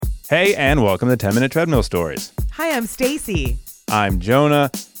Hey, and welcome to 10-Minute Treadmill Stories. Hi, I'm Stacy. I'm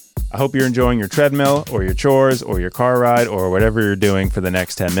Jonah. I hope you're enjoying your treadmill or your chores or your car ride or whatever you're doing for the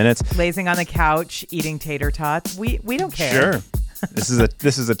next 10 minutes. Lazing on the couch, eating tater tots. We don't care. Sure. This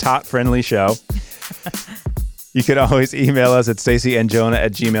is a tot-friendly show. You can always email us at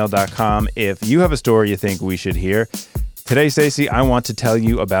stacyandjonah@gmail.com if you have a story you think we should hear. Today, Stacy, I want to tell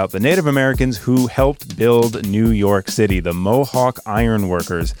you about the Native Americans who helped build New York City, the Mohawk Iron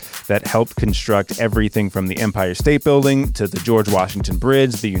Workers that helped construct everything from the Empire State Building to the George Washington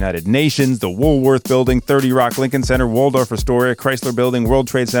Bridge, the United Nations, the Woolworth Building, 30 Rock Lincoln Center, Waldorf Astoria, Chrysler Building, World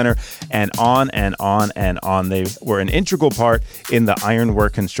Trade Center, and on and on and on. They were an integral part in the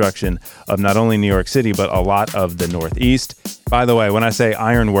ironwork construction of not only New York City, but a lot of the Northeast. By the way, when I say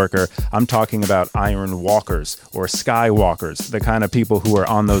iron worker, I'm talking about iron walkers or skywalkers, the kind of people who are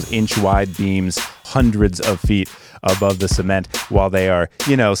on those inch-wide beams hundreds of feet above the cement while they are,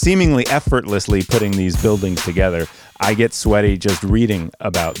 seemingly effortlessly putting these buildings together. I get sweaty just reading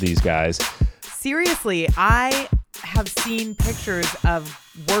about these guys. Seriously, I have seen pictures of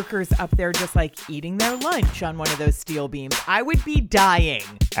workers up there just like eating their lunch on one of those steel beams. I would be dying.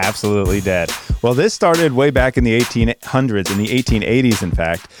 Absolutely dead. Well, this started way back in the 1800s, in the 1880s, in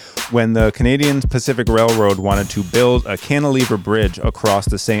fact, when the Canadian Pacific Railroad wanted to build a cantilever bridge across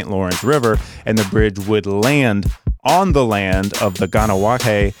the St. Lawrence River, and the bridge would land on the land of the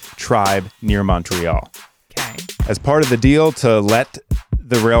Kahnawake tribe near Montreal. Okay. As part of the deal to let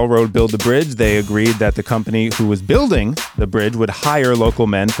the railroad build the bridge, they agreed that the company who was building the bridge would hire local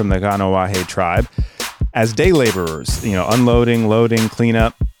men from the Kahnawake tribe as day laborers, unloading, loading,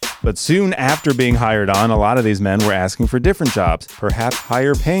 cleanup. But soon after being hired on, a lot of these men were asking for different jobs, perhaps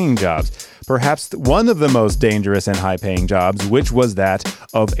higher paying jobs, perhaps one of the most dangerous and high paying jobs, which was that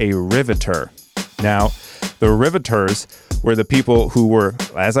of a riveter. Now, the riveters were the people who were,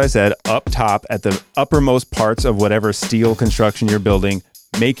 as I said, up top at the uppermost parts of whatever steel construction you're building,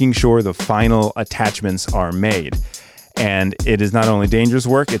 making sure the final attachments are made. And it is not only dangerous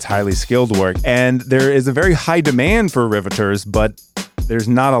work, it's highly skilled work. And there is a very high demand for riveters, but there's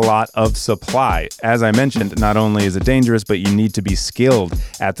not a lot of supply. As I mentioned, not only is it dangerous, but you need to be skilled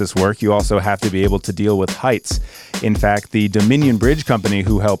at this work. You also have to be able to deal with heights. In fact, the Dominion Bridge Company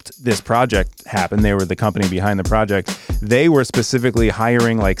who helped this project happen, they were the company behind the project, they were specifically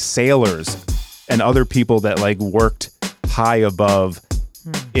hiring sailors and other people that worked high above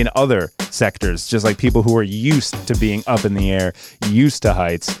in other sectors, just like people who are used to being up in the air, used to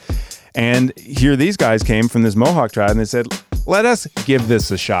heights. And here these guys came from this Mohawk tribe and they said, let us give this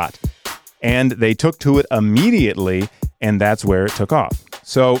a shot. And they took to it immediately, and that's where it took off.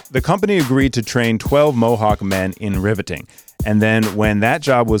 So the company agreed to train 12 Mohawk men in riveting. And then when that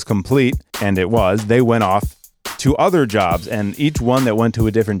job was complete, and it was, they went off to other jobs, and each one that went to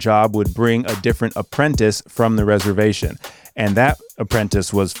a different job would bring a different apprentice from the reservation. And that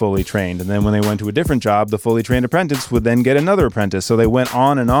apprentice was fully trained. And then when they went to a different job, the fully trained apprentice would then get another apprentice. So they went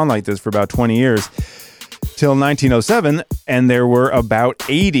on and on like this for about 20 years till 1907. And there were about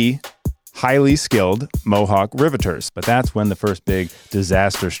 80 highly skilled Mohawk riveters. But that's when the first big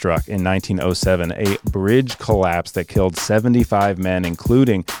disaster struck in 1907. A bridge collapsed that killed 75 men,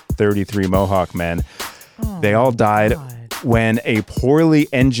 including 33 Mohawk men. They all died when a poorly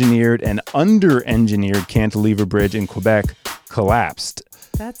engineered and under-engineered cantilever bridge in Quebec collapsed.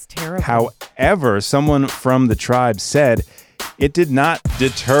 That's terrible. However, someone from the tribe said it did not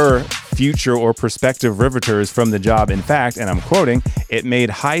deter future or prospective riveters from the job. In fact, and I'm quoting, it made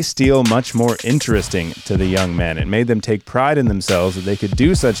high steel much more interesting to the young men. It made them take pride in themselves that they could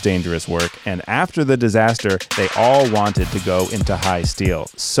do such dangerous work. And after the disaster, they all wanted to go into high steel.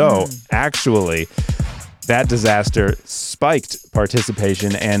 So actually, that disaster spiked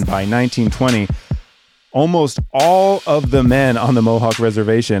participation, and by 1920, almost all of the men on the Mohawk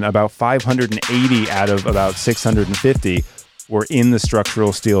Reservation, about 580 out of about 650, were in the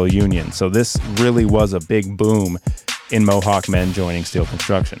structural steel union. So this really was a big boom in Mohawk men joining steel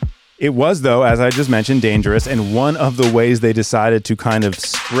construction. It was, though, as I just mentioned, dangerous, and one of the ways they decided to kind of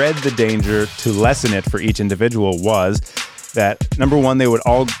spread the danger to lessen it for each individual was that, number one, they would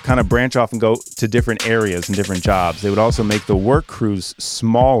all kind of branch off and go to different areas and different jobs. They would also make the work crews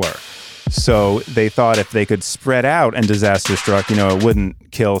smaller. So they thought if they could spread out and disaster struck, it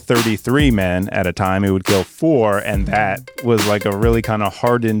wouldn't kill 33 men at a time. It would kill 4. And that was a really kind of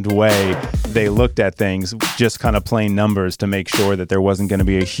hardened way they looked at things, just kind of plain numbers to make sure that there wasn't going to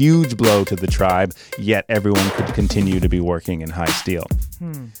be a huge blow to the tribe, yet everyone could continue to be working in high steel.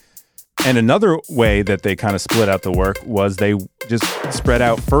 And another way that they kind of split out the work was they just spread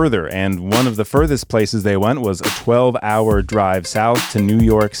out further. And one of the furthest places they went was a 12-hour drive south to New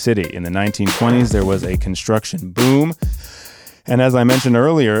York City. In the 1920s, there was a construction boom. And as I mentioned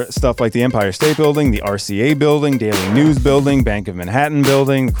earlier, stuff like the Empire State Building, the RCA Building, Daily News Building, Bank of Manhattan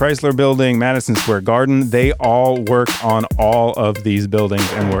Building, the Chrysler Building, Madison Square Garden, they all worked on all of these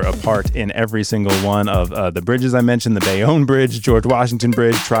buildings and were a part in every single one of the bridges I mentioned, the Bayonne Bridge, George Washington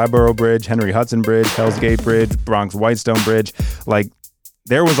Bridge, Triborough Bridge, Henry Hudson Bridge, Hell's Gate Bridge, Bronx Whitestone Bridge. Like,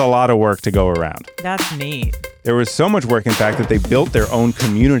 there was a lot of work to go around. That's neat. There was so much work, in fact, that they built their own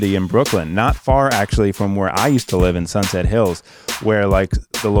community in Brooklyn, not far actually from where I used to live in Sunset Hills, where like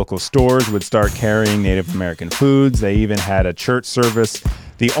the local stores would start carrying Native American foods. They even had a church service,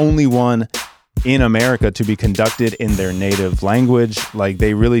 the only one in America to be conducted in their native language. Like,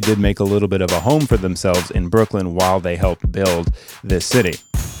 they really did make a little bit of a home for themselves in Brooklyn while they helped build this city.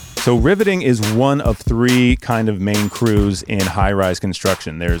 So riveting is one of three kind of main crews in high-rise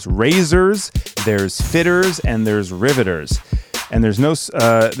construction. There's raisers, there's fitters, and there's riveters. And there's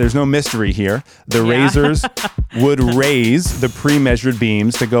no mystery here. The raisers would raise the pre-measured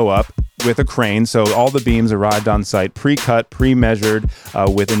beams to go up with a crane. So all the beams arrived on site pre-cut, pre-measured,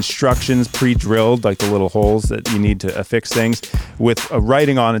 with instructions pre-drilled, like the little holes that you need to affix things, with a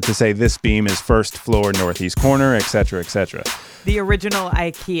writing on it to say this beam is first floor northeast corner, et cetera, et cetera. The original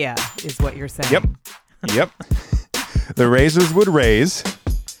IKEA is what you're saying. Yep. The raisers would raise,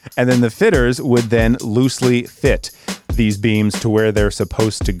 and then the fitters would then loosely fit these beams to where they're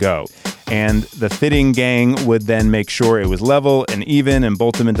supposed to go. And the fitting gang would then make sure it was level and even and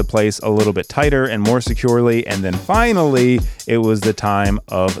bolt them into place a little bit tighter and more securely. And then finally, it was the time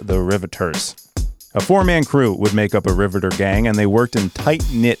of the riveters. A 4-man crew would make up a riveter gang, and they worked in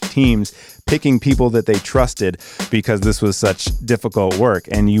tight-knit teams, picking people that they trusted because this was such difficult work.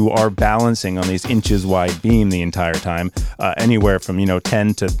 And you are balancing on these inches-wide beam the entire time, anywhere from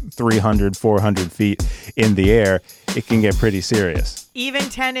 10 to 300, 400 feet in the air. It can get pretty serious. Even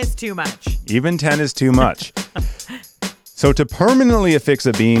 10 is too much. Even 10 is too much. So to permanently affix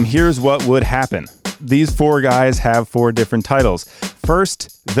a beam, here's what would happen. These 4 guys have 4 different titles.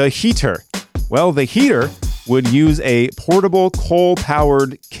 First, the heater. Well, the heater would use a portable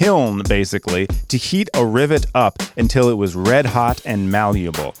coal-powered kiln, basically, to heat a rivet up until it was red hot and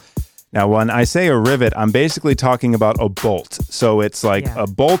malleable. Now, when I say a rivet, I'm basically talking about a bolt. So it's like a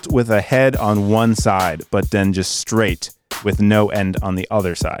bolt with a head on one side, but then just straight with no end on the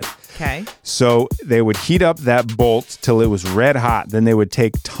other side. Okay. So they would heat up that bolt till it was red hot. Then they would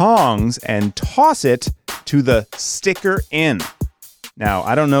take tongs and toss it to the sticker in. Now,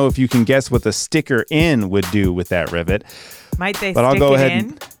 I don't know if you can guess what the sticker in would do with that rivet. Might they but stick I'll go it ahead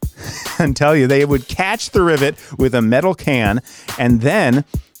in? and tell you they would catch the rivet with a metal can, and then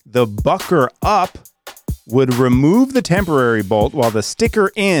the bucker up would remove the temporary bolt while the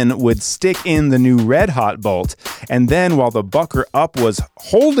sticker in would stick in the new red hot bolt. And then while the bucker up was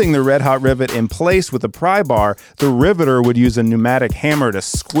holding the red hot rivet in place with a pry bar, the riveter would use a pneumatic hammer to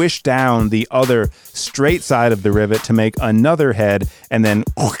squish down the other straight side of the rivet to make another head and then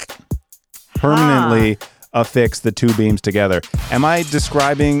permanently affix the 2 beams together. Am I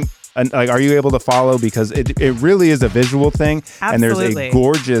describing... are you able to follow? Because it really is a visual thing. Absolutely. And there's a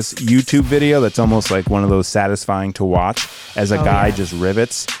gorgeous YouTube video that's almost like one of those satisfying to watch as a guy just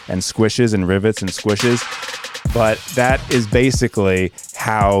rivets and squishes and rivets and squishes. But that is basically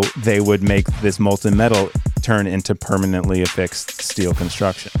how they would make this molten metal turn into permanently affixed steel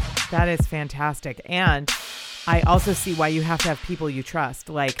construction. That is fantastic. And I also see why you have to have people you trust.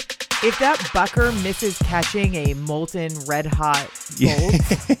 Like, if that bucker misses catching a molten red hot bolt,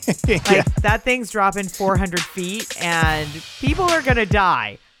 that thing's dropping 400 feet and people are going to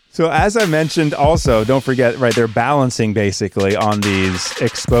die. So as I mentioned also, don't forget, right, they're balancing basically on these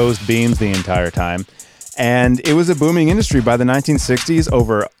exposed beams the entire time. And it was a booming industry. By the 1960s,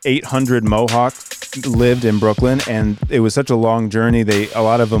 over 800 Mohawks lived in Brooklyn, and it was such a long journey. A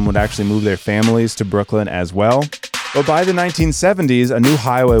lot of them would actually move their families to Brooklyn as well. But by the 1970s, a new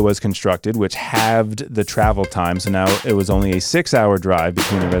highway was constructed, which halved the travel time. So now it was only a 6-hour drive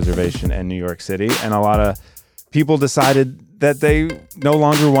between the reservation and New York City. And a lot of people decided that they no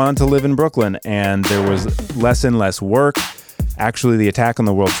longer wanted to live in Brooklyn, and there was less and less work. Actually, the attack on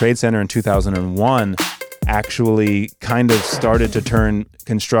the World Trade Center in 2001 actually kind of started to turn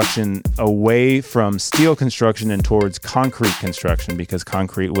construction away from steel construction and towards concrete construction, because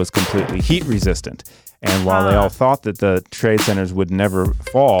concrete was completely heat resistant. And while they all thought that the trade centers would never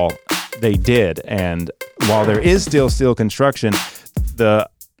fall, they did. And while there is still steel construction, the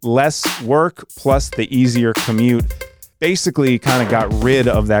less work plus the easier commute basically kind of got rid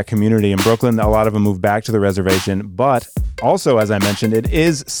of that community in Brooklyn. A lot of them moved back to the reservation, but also, as I mentioned, it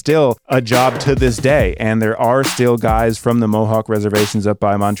is still a job to this day. And there are still guys from the Mohawk reservations up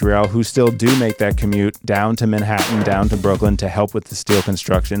by Montreal who still do make that commute down to Manhattan, down to Brooklyn to help with the steel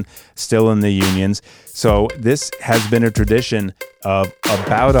construction, still in the unions. So this has been a tradition of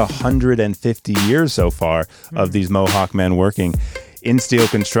about 150 years so far of these Mohawk men working in steel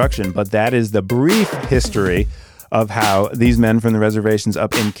construction. But that is the brief history of how these men from the reservations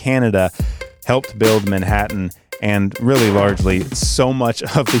up in Canada helped build Manhattan and really largely so much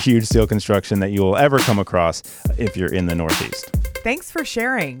of the huge steel construction that you will ever come across if you're in the Northeast. Thanks for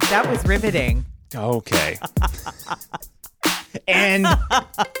sharing. That was riveting. Okay. And